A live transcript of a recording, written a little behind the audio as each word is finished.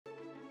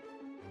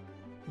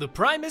The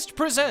Primest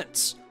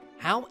presents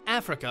how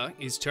Africa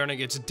is turning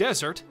its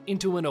desert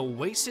into an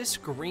oasis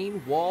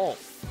green wall.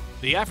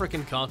 The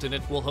African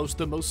continent will host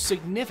the most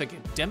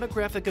significant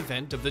demographic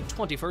event of the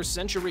 21st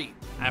century.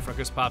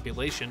 Africa's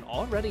population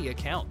already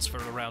accounts for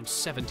around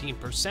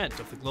 17%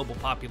 of the global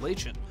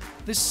population,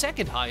 the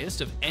second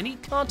highest of any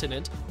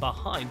continent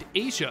behind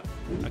Asia,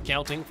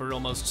 accounting for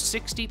almost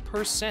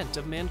 60%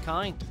 of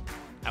mankind.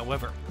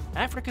 However,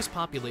 Africa's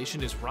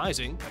population is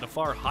rising at a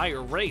far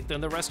higher rate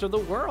than the rest of the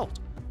world.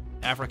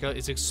 Africa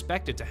is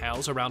expected to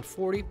house around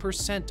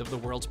 40% of the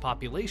world's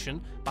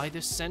population by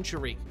this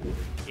century.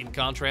 In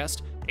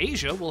contrast,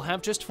 Asia will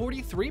have just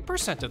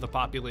 43% of the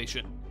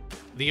population.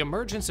 The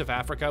emergence of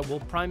Africa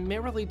will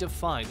primarily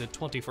define the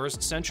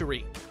 21st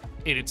century.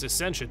 In its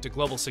ascension to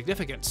global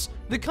significance,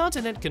 the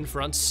continent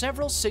confronts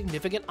several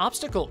significant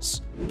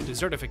obstacles.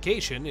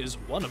 Desertification is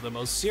one of the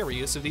most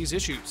serious of these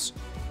issues.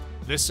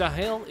 The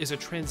Sahel is a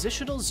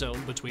transitional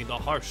zone between the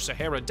harsh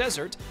Sahara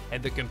Desert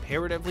and the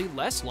comparatively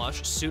less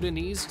lush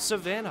Sudanese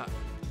savanna.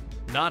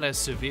 Not as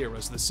severe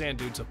as the sand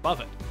dunes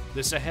above it,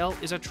 the Sahel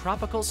is a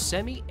tropical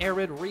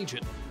semi-arid region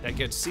that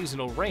gets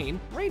seasonal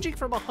rain ranging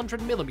from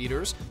 100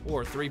 millimeters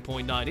or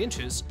 3.9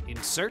 inches in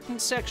certain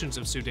sections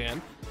of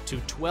Sudan to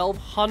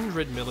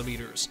 1,200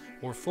 millimeters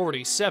or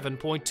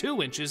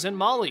 47.2 inches in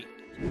Mali.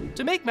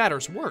 To make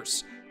matters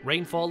worse,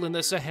 rainfall in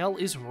the Sahel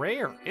is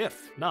rare,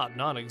 if not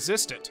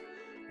non-existent.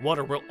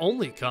 Water will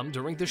only come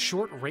during the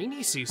short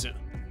rainy season,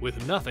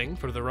 with nothing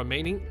for the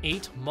remaining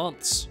 8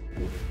 months.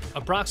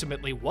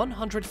 Approximately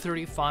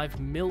 135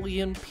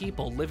 million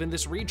people live in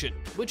this region,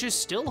 which is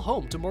still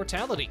home to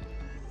mortality.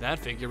 That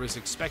figure is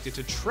expected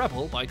to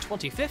treble by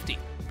 2050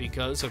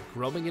 because of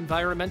growing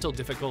environmental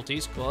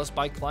difficulties caused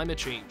by climate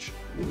change.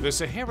 The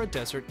Sahara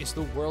Desert is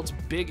the world's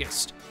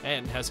biggest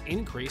and has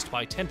increased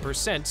by 10%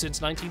 since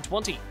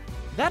 1920.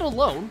 That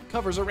alone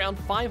covers around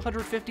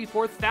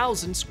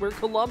 554,000 square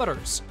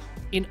kilometers.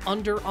 In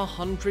under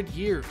 100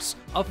 years,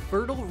 a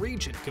fertile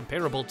region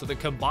comparable to the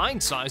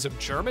combined size of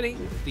Germany,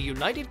 the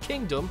United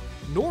Kingdom,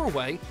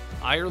 Norway,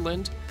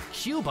 Ireland,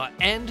 Cuba,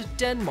 and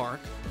Denmark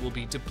will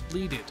be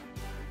depleted.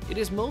 It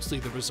is mostly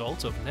the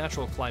result of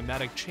natural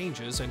climatic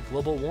changes and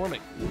global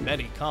warming.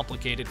 Many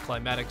complicated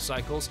climatic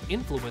cycles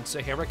influence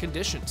Sahara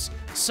conditions,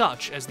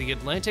 such as the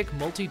Atlantic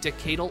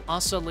multidecadal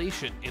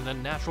oscillation in the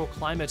natural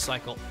climate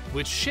cycle,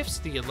 which shifts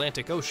the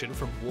Atlantic Ocean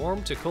from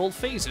warm to cold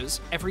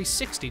phases every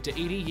 60 to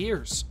 80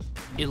 years.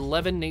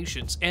 11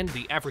 nations and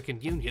the African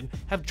Union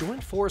have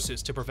joined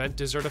forces to prevent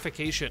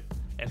desertification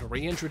and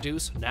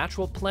reintroduce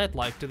natural plant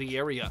life to the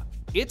area.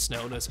 It's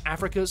known as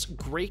Africa's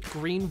Great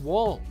Green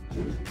Wall.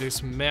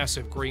 This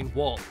massive green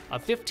wall, a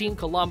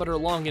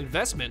 15-kilometer-long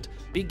investment,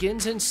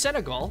 begins in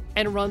Senegal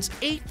and runs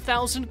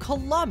 8,000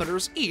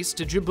 kilometers east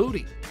to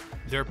Djibouti.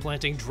 They're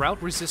planting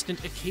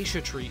drought-resistant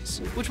acacia trees,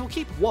 which will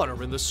keep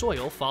water in the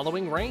soil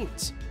following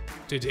rains.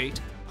 To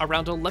date,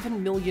 around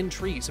 11 million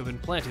trees have been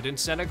planted in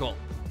Senegal.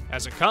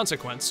 As a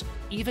consequence,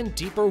 even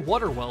deeper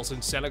water wells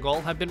in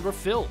Senegal have been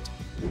refilled.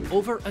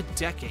 Over a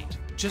decade,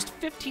 just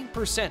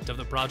 15% of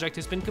the project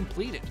has been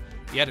completed,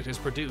 yet it has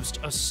produced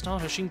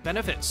astonishing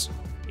benefits.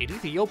 In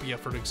Ethiopia,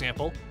 for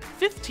example,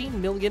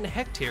 15 million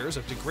hectares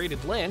of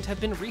degraded land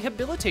have been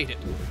rehabilitated,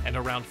 and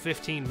around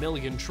 15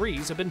 million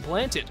trees have been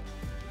planted.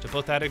 To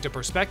put that into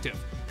perspective,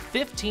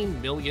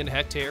 15 million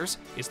hectares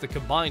is the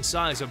combined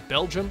size of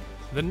Belgium,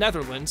 the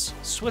Netherlands,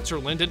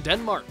 Switzerland, and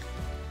Denmark.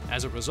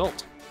 As a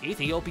result,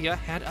 Ethiopia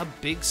had a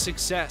big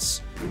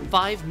success.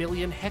 5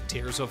 million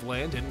hectares of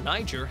land in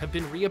Niger have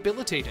been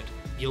rehabilitated,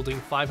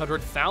 yielding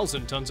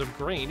 500,000 tons of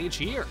grain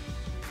each year.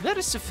 That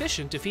is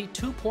sufficient to feed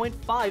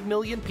 2.5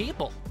 million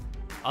people.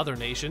 Other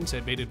nations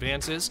had made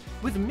advances,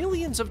 with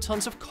millions of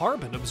tons of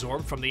carbon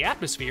absorbed from the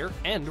atmosphere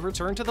and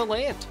returned to the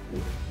land.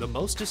 The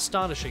most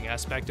astonishing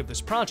aspect of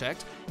this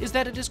project is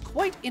that it is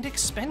quite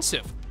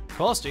inexpensive,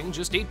 costing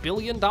just $8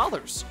 billion.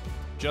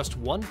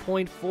 Just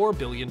 $1.4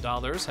 billion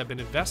have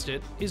been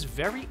invested is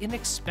very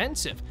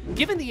inexpensive,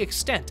 given the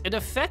extent and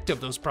effect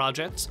of those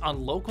projects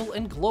on local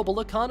and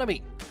global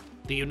economy.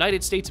 The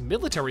United States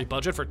military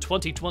budget for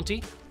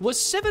 2020 was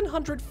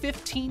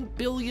 $715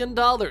 billion,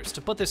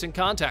 to put this in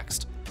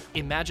context.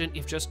 Imagine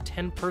if just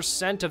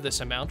 10% of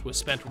this amount was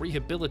spent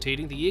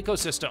rehabilitating the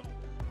ecosystem.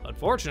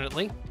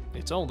 Unfortunately,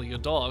 it's only a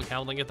dog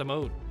howling at the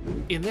moon.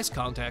 In this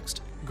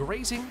context,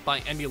 grazing by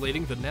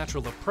emulating the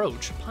natural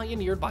approach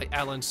pioneered by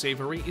Alan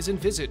Savory is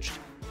envisaged.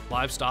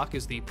 Livestock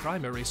is the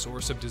primary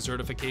source of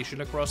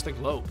desertification across the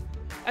globe.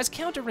 As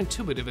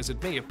counterintuitive as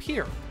it may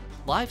appear,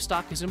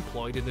 livestock is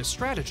employed in this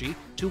strategy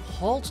to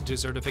halt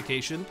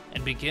desertification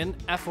and begin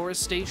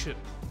afforestation.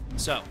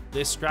 So,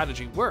 this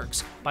strategy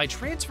works by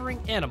transferring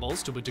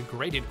animals to a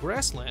degraded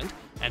grassland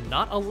and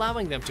not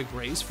allowing them to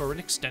graze for an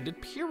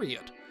extended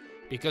period.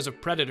 Because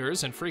of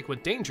predators and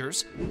frequent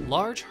dangers,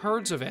 large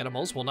herds of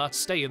animals will not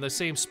stay in the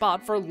same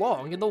spot for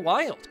long in the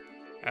wild.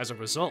 As a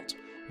result,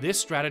 this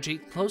strategy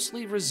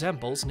closely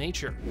resembles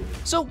nature.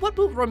 So what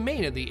will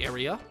remain in the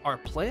area are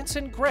plants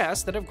and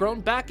grass that have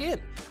grown back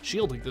in,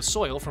 shielding the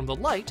soil from the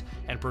light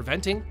and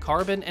preventing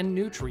carbon and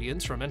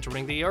nutrients from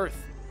entering the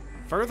earth.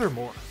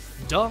 Furthermore,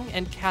 Dung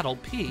and cattle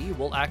pee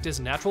will act as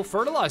natural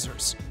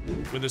fertilizers.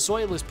 When the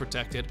soil is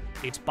protected,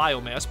 its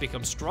biomass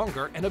becomes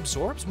stronger and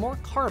absorbs more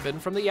carbon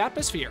from the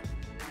atmosphere.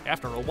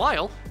 After a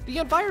while, the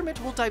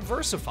environment will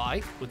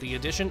diversify with the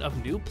addition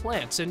of new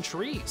plants and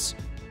trees.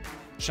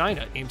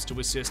 China aims to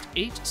assist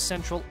 8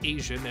 Central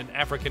Asian and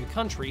African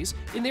countries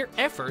in their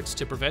efforts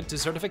to prevent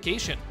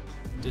desertification.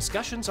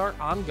 Discussions are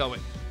ongoing,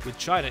 with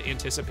China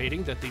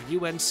anticipating that the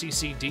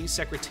UNCCD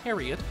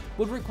Secretariat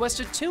would request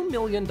a $2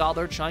 million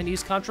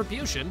Chinese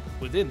contribution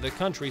within the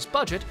country's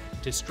budget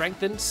to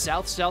strengthen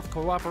South-South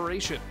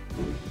cooperation.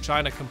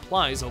 China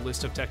complies a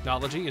list of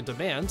technology and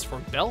demands for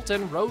Belt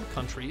and Road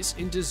countries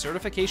in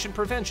desertification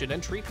prevention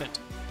and treatment.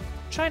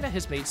 China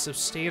has made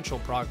substantial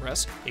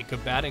progress in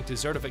combating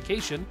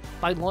desertification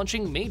by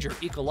launching major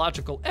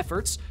ecological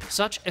efforts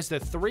such as the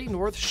 3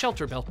 North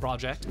Shelter Belt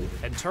project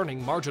and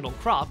turning marginal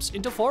crops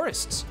into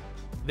forests.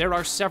 There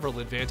are several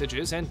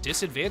advantages and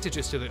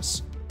disadvantages to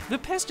this. The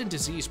pest and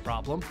disease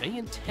problem may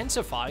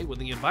intensify when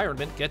the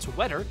environment gets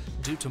wetter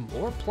due to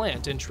more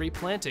plant and tree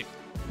planting.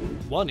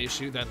 One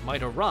issue that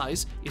might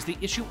arise is the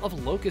issue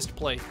of locust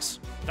plagues.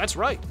 That's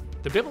right,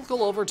 the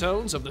biblical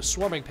overtones of the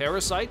swarming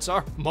parasites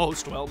are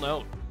most well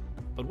known.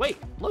 But wait,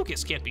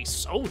 locusts can't be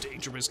so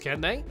dangerous,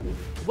 can they?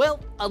 Well,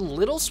 a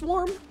little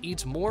swarm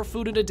eats more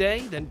food in a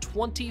day than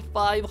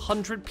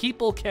 2,500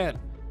 people can.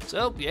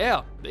 So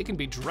yeah, they can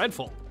be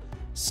dreadful.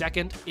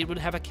 Second, it would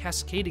have a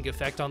cascading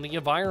effect on the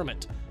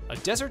environment. A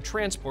desert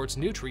transports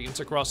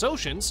nutrients across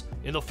oceans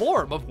in the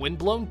form of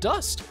windblown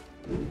dust.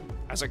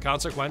 As a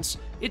consequence,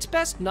 it's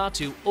best not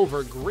to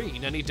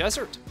overgreen any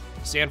desert.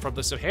 Sand from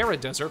the Sahara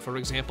Desert, for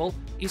example,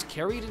 is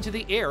carried into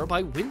the air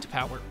by wind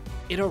power.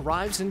 It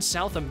arrives in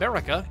South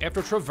America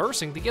after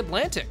traversing the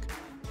Atlantic.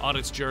 On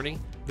its journey,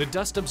 the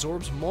dust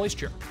absorbs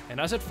moisture, and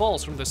as it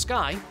falls from the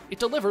sky, it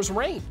delivers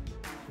rain.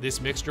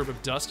 This mixture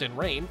of dust and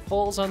rain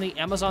falls on the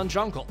Amazon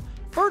jungle,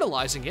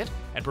 fertilizing it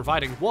and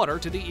providing water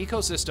to the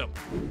ecosystem.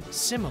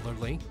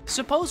 Similarly,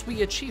 suppose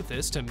we achieve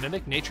this to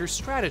mimic nature's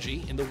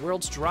strategy in the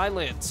world's dry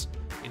lands.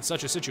 In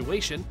such a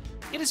situation,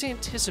 it is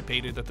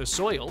anticipated that the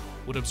soil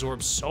would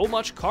absorb so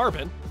much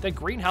carbon that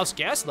greenhouse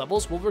gas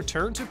levels will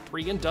return to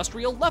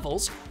pre-industrial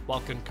levels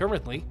while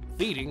concurrently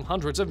feeding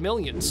hundreds of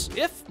millions,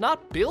 if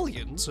not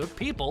billions, of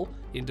people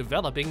in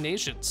developing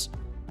nations.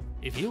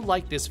 If you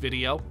like this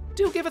video,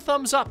 do give a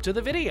thumbs up to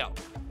the video,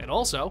 and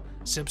also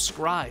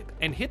subscribe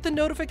and hit the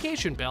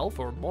notification bell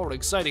for more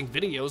exciting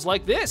videos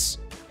like this.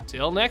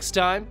 Till next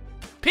time,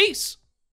 peace!